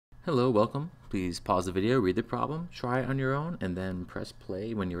Hello, welcome. Please pause the video, read the problem, try it on your own, and then press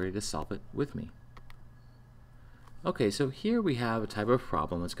play when you're ready to solve it with me. Okay, so here we have a type of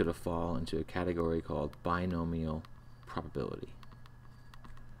problem that's going to fall into a category called binomial probability.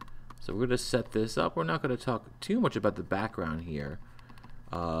 So we're going to set this up. We're not going to talk too much about the background here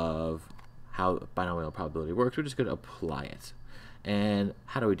of how binomial probability works. We're just going to apply it. And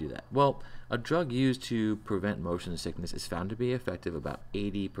how do we do that? Well, a drug used to prevent motion sickness is found to be effective about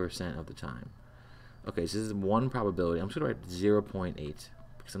 80% of the time. Okay, so this is one probability. I'm just going to write 0.8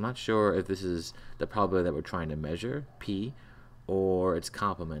 because I'm not sure if this is the probability that we're trying to measure, P, or its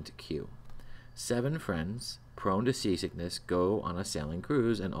complement, Q. 7 friends prone to seasickness go on a sailing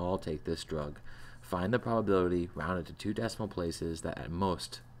cruise and all take this drug. Find the probability rounded to 2 decimal places that at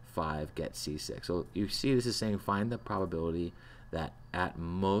most 5 get seasick. So you see this is saying find the probability that at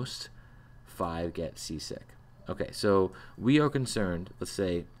most 5 get seasick. Okay, so we are concerned, let's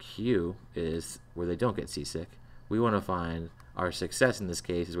say Q is where they don't get seasick. We want to find our success in this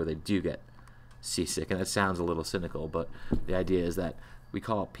case is where they do get seasick. And that sounds a little cynical, but the idea is that we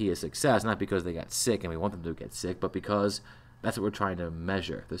call P a success, not because they got sick and we want them to get sick, but because that's what we're trying to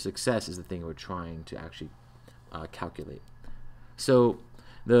measure. The success is the thing we're trying to actually calculate. So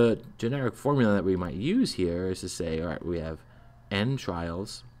the generic formula that we might use here is to say, all right, we have n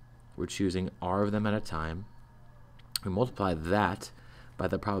trials. We're choosing r of them at a time. We multiply that by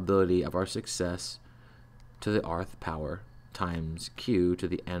the probability of our success to the rth power times q to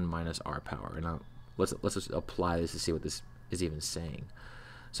the n minus r power. And now let's just apply this to see what this is even saying.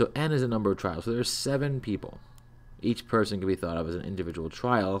 So n is a number of trials. So there's 7 people. Each person can be thought of as an individual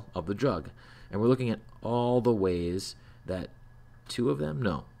trial of the drug. And we're looking at all the ways that 2 of them,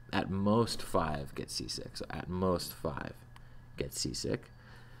 no, at most 5 get seasick. So at most 5 get seasick.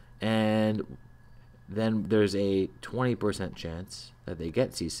 And then there's a 20% chance that they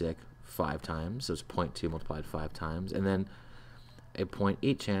get seasick 5 times. So it's 0.2 multiplied 5 times. And then a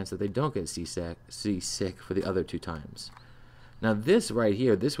 0.8 chance that they don't get seasick for the other 2 times. Now this right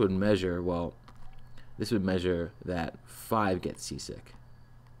here, this would measure, well, this would measure that 5 get seasick,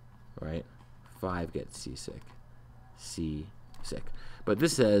 right? 5 get seasick. But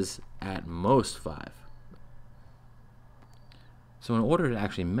this says at most 5. So in order to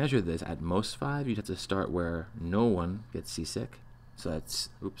actually measure this at most 5, you'd have to start where no one gets seasick. So that's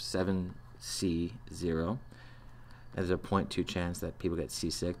 7C0. There's a 0.2 chance that people get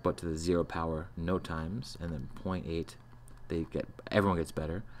seasick, but to the 0 power no times, and then 0.8 everyone gets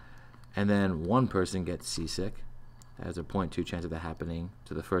better. And then 1 person gets seasick. There's a 0.2 chance of that happening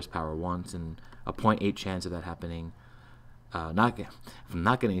to the first power once, and a 0.8 chance of that happening not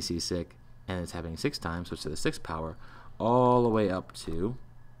getting seasick, and it's happening 6 times, so it's to the 6th power, all the way up to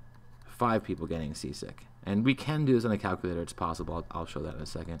 5 people getting seasick. And we can do this on a calculator. It's possible. I'll show that in a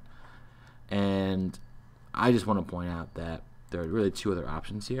second. And I just want to point out that there are really 2 other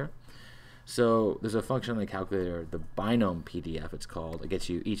options here. So there's a function on the calculator, the binom PDF it's called. It gets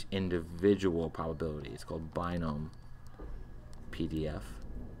you each individual probability. It's called binom PDF.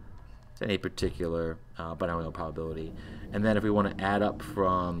 It's any particular binomial probability. And then if we want to add up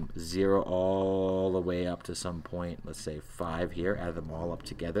from 0 all the way up to some point, let's say 5 here, add them all up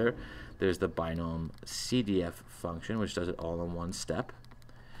together, there's the binom CDF function, which does it all in one step.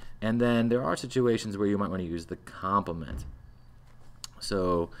 And then there are situations where you might want to use the complement.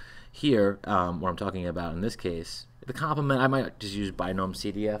 So here, what I'm talking about in this case, the complement, I might just use binom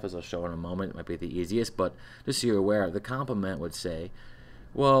CDF, as I'll show in a moment. It might be the easiest, but just so you're aware, the complement would say,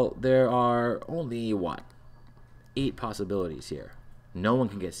 well, there are only, 8 possibilities here. No one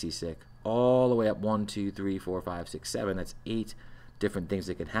can get seasick, all the way up 1, 2, 3, 4, 5, 6, 7. That's 8 different things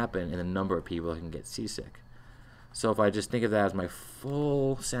that can happen in the number of people that can get seasick. So if I just think of that as my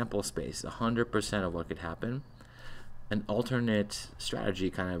full sample space, 100% of what could happen, an alternate strategy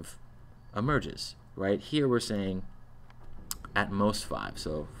kind of emerges, right? Here we're saying at most 5,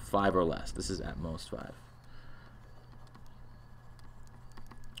 so 5 or less. This is at most 5.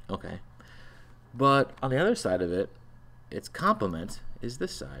 Okay. But on the other side of it, its complement is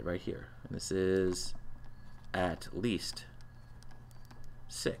this side right here. And this is at least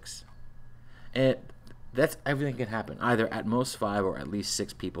 6. And that's everything can happen. Either at most 5 or at least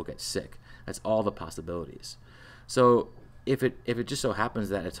 6 people get sick. That's all the possibilities. So if it just so happens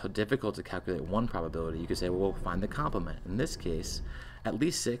that it's difficult to calculate one probability, you could say, well, we'll find the complement. In this case, at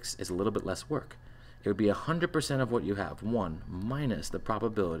least 6 is a little bit less work. It would be 100% of what you have, 1 minus the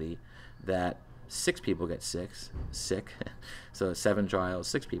probability that 6 people get sick. So 7 trials,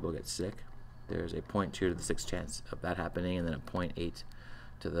 6 people get sick. There's a 0.2 to the 6th chance of that happening, and then a 0.8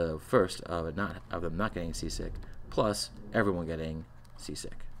 to the first of them not getting seasick, plus everyone getting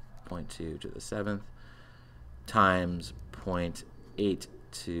seasick. 0.2 to the 7th times 0.8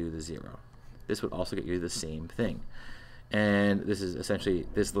 to the 0. This would also get you the same thing. And this is essentially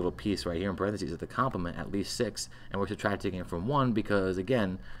this little piece right here in parentheses is the complement, at least 6, and we're subtracting it from 1 because,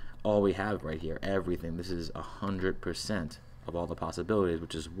 again, all we have right here, everything, this is 100% of all the possibilities,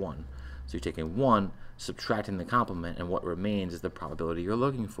 which is 1. So you're taking 1, subtracting the complement, and what remains is the probability you're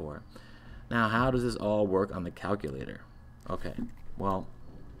looking for. Now, how does this all work on the calculator? Okay, well,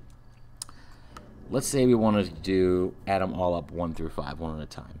 let's say we wanted to add them all up 1 through 5, one at a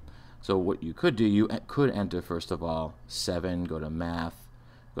time. So what you could do, you could enter, first of all, 7, go to math,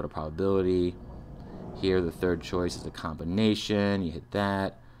 go to probability. Here, the third choice is a combination. You hit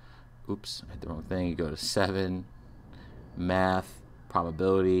that. Oops, I hit the wrong thing. You go to 7, math,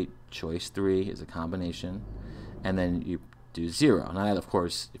 probability, choice 3 is a combination. And then you do 0. Now, that, of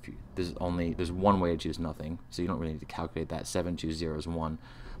course, there's one way to choose nothing, so you don't really need to calculate that. 7, choose 0 is 1.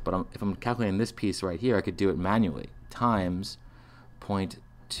 But if I'm calculating this piece right here, I could do it manually. Times 0.2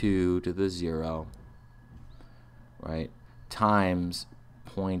 to the 0, right, times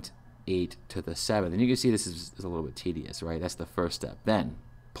 0.8 to the 7th. And you can see this is a little bit tedious, right? That's the first step. Then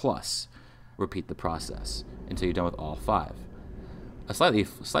plus, repeat the process until you're done with all 5. A slightly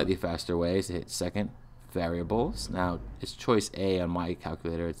faster way is to hit second, variables. Now, it's choice A on my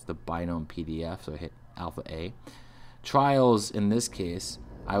calculator. It's the Binomial PDF, so I hit alpha A. Trials, in this case,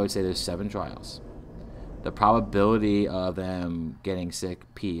 I would say there's 7 trials. The probability of them getting sick,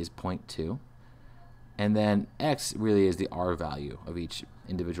 P, is 0.2. And then X really is the R value of each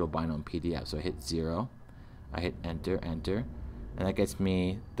individual binomial PDF. So I hit 0, I hit enter, enter, and that gets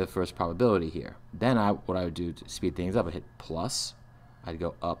me the first probability here. Then what I would do to speed things up, I hit plus, I'd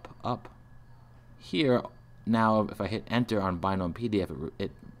go up, up. Here, now if I hit enter on binomial PDF,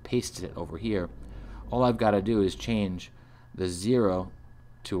 it pastes it over here. All I've got to do is change the 0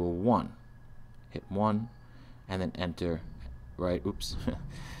 to a 1. Hit 1, and then enter, right, oops,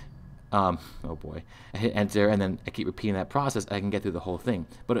 oh boy, I hit enter, and then I keep repeating that process. I can get through the whole thing.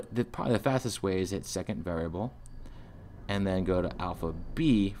 But probably the fastest way is hit second variable, and then go to alpha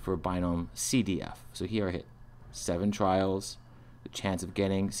B for binomial CDF. So here I hit 7 trials, the chance of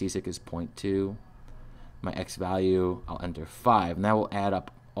getting seasick is 0.2, my X value, I'll enter 5, and that will add up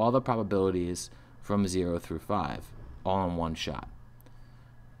all the probabilities from 0 through 5, all in one shot.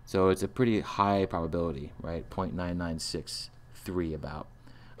 So it's a pretty high probability, right? 0.9963 about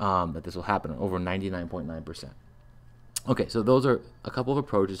that this will happen, over 99.9%. Okay, so those are a couple of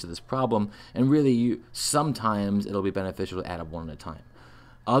approaches to this problem, and really sometimes it'll be beneficial to add up one at a time.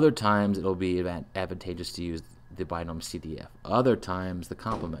 Other times it'll be advantageous to use the binomial CDF. Other times the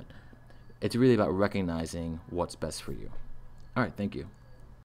complement. It's really about recognizing what's best for you. All right, thank you.